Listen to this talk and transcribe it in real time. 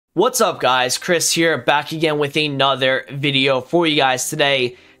What's up, guys? Chris here, back again with another video for you guys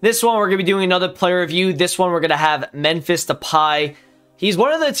today. This one, we're going to be doing another player review. This one, we're going to have Memphis Depay. He's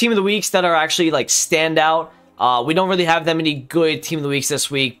one of the Team of the Weeks that are actually, like, standout. We don't really have that many good Team of the Weeks this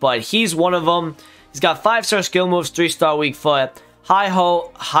week, but he's one of them. He's got 5-star skill moves, 3-star weak foot,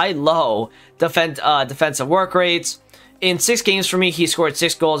 high-low defensive work rates. In 6 games for me, he scored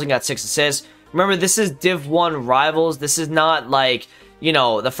 6 goals and got 6 assists. Remember, this is Div 1 rivals. This is not, like, you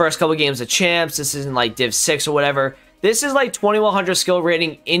know, the first couple games of champs. This isn't like Div 6 or whatever. This is like 2100 skill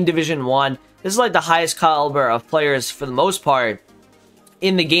rating in Division 1. This is like the highest caliber of players for the most part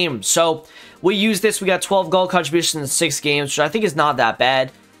in the game. So we use this. We got 12 goal contributions in 6 games, which I think is not that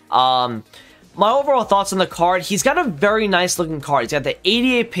bad. My overall thoughts on the card, he's got a very nice looking card. He's got the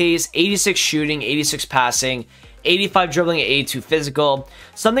 88 pace, 86 shooting, 86 passing, 85 dribbling, 82 physical.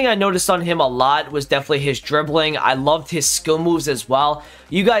 Something I noticed on him a lot was definitely his dribbling. I loved his skill moves as well.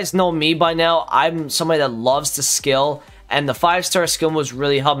 You guys know me by now. I'm somebody that loves to skill, and the 5-star skill moves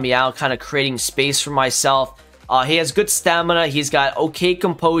really helped me out, kind of creating space for myself. He has good stamina. He's got okay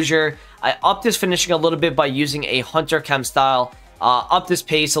composure. I upped his finishing a little bit by using a Hunter Chem style. Upped his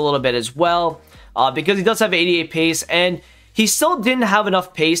pace a little bit as well, because he does have 88 pace, and he still didn't have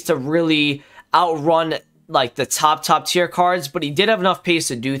enough pace to really outrun like the top tier cards, but he did have enough pace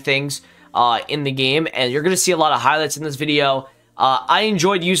to do things in the game, and you're going to see a lot of highlights in this video. I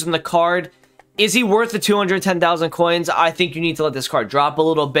enjoyed using the card. Is he worth the 210,000 coins? I think you need to let this card drop a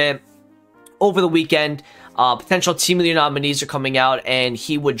little bit over the weekend. Potential Team of the Year nominees are coming out, and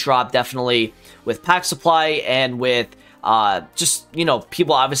he would drop definitely with pack supply and with just, you know,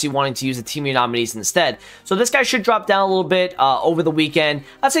 people obviously wanting to use the Team of the Year nominees instead. So this guy should drop down a little bit over the weekend.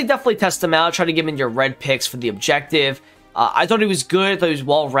 I'd say definitely test him out. Try to give him your red picks for the objective. I thought he was good. I thought he was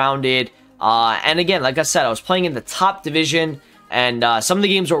well-rounded. And again, like I said, I was playing in the top division, and some of the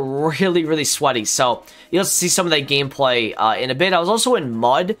games were really sweaty. So you'll see some of that gameplay in a bit. I was also in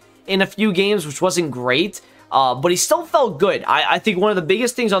mud in a few games, which wasn't great. But he still felt good. I think one of the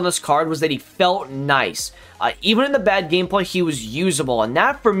biggest things on this card was that he felt nice. Even in the bad gameplay, he was usable. And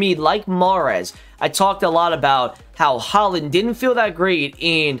that, for me, like Mahrez, I talked a lot about how Haaland didn't feel that great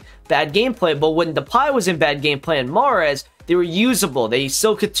in bad gameplay. But when Depay was in bad gameplay and Mahrez, they were usable. They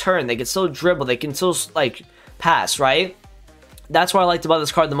still could turn. They could still dribble. They can still, like, pass, right? That's what I liked about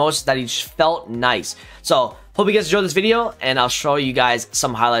this card the most, is that he just felt nice. So, hope you guys enjoyed this video, and I'll show you guys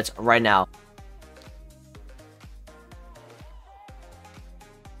some highlights right now.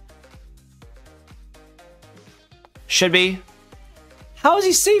 Should be. How has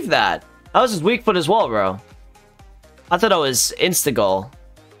he saved that? That was his weak foot as well, bro. I thought it was insta-goal.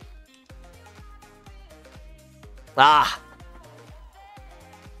 Ah.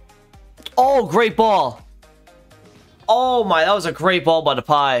 Oh, great ball. Oh my, that was a great ball by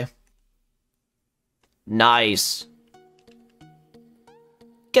Depay. Nice.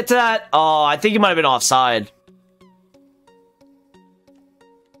 Get to that. Oh, I think he might have been offside.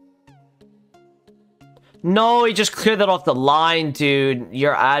 No, he just cleared that off the line, dude.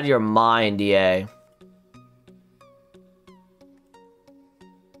 You're out of your mind, EA.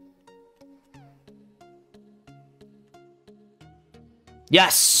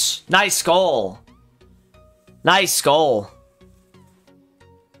 Yes! Nice goal. Nice goal.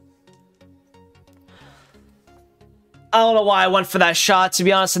 I don't know why I went for that shot, to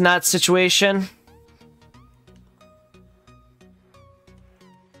be honest, in that situation.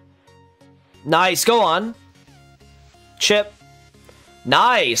 Nice, go on. Chip.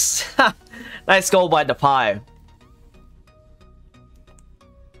 Nice. Nice goal by Depay.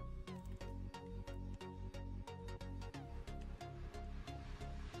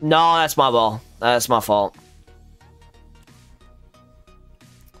 No, that's my ball. That's my fault.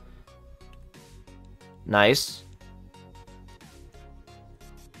 Nice.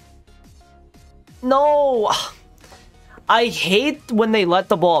 No. I hate when they let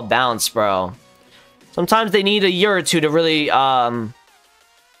the ball bounce, bro. Sometimes they need a year or two to really,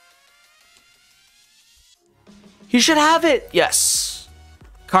 He should have it. Yes.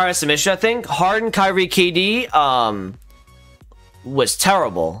 Kara submission, I think. Harden, Kyrie, KD, was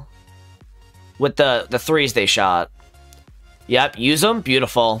terrible with the threes they shot. Yep, use them.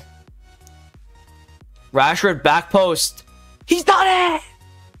 Beautiful. Rashford, back post. He's done it!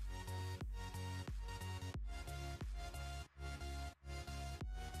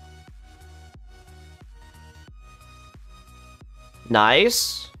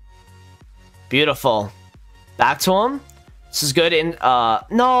 Nice. Beautiful. Back to him. This is good. In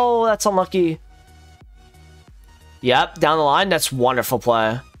no, that's unlucky. Yep, down the line. That's wonderful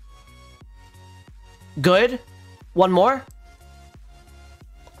play. Good. One more.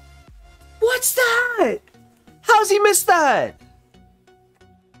 What's that? How's he missed that?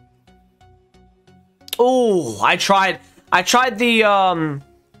 Oh, I tried the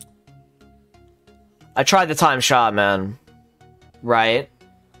time shot, man. Right?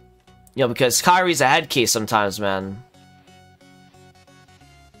 You know, because Kyrie's a head case sometimes, man.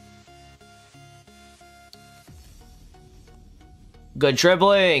 Good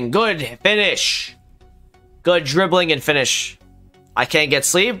dribbling. Good finish. Good dribbling and finish. I can't get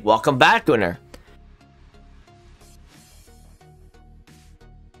sleep. Welcome back, Gunnar.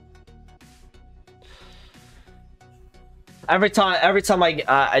 Every time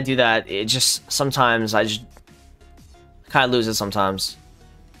I do that, it just sometimes I just kind of lose it sometimes.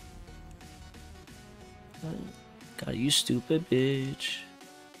 God, you stupid bitch.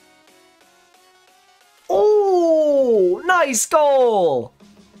 Oh, nice goal.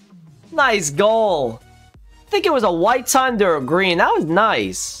 Nice goal. I think it was a white time to a green. That was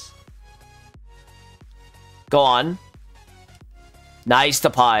nice. Go on. Nice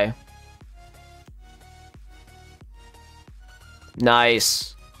Depay.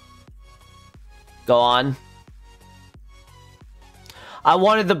 Nice. Go on. I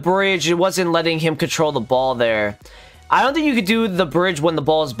wanted the bridge. It wasn't letting him control the ball there. I don't think you could do the bridge when the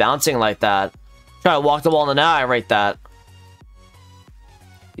ball is bouncing like that. Try to walk the ball in the net. I rate that.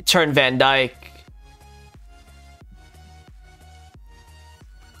 You turn Van Dijk.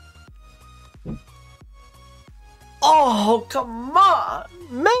 Oh, come on,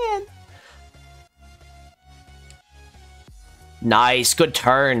 man. Nice, good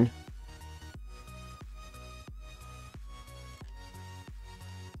turn.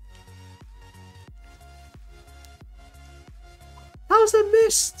 How's that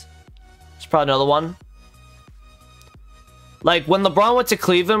missed? There's probably another one. Like, when LeBron went to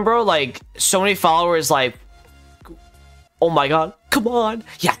Cleveland, bro, like, so many followers, like, oh my god, come on.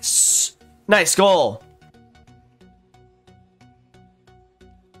 Yes. Nice goal.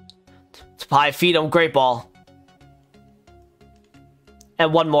 Depay, feed him, great ball.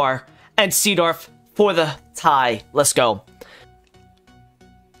 And one more. And Seedorf for the tie. Let's go.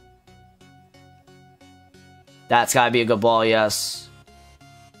 That's gotta be a good ball, yes.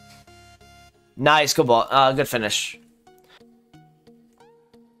 Nice, good ball. Good finish.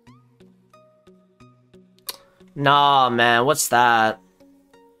 Nah, man, what's that?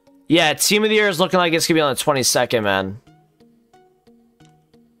 Yeah, Team of the Year is looking like it's gonna be on the 22nd, man.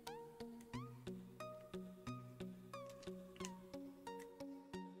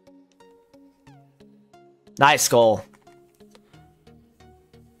 Nice goal.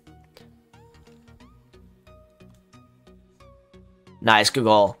 Nice, good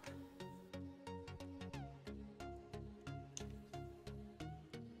goal.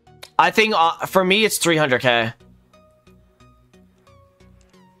 I think for me it's 300k.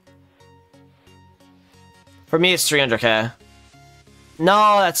 For me it's 300k.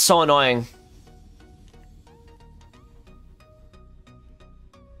 No, that's so annoying.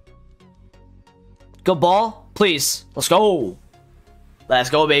 Good ball, please. Let's go.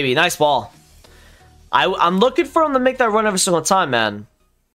 Let's go, baby. Nice ball. I'm looking for him to make that run every single time, man.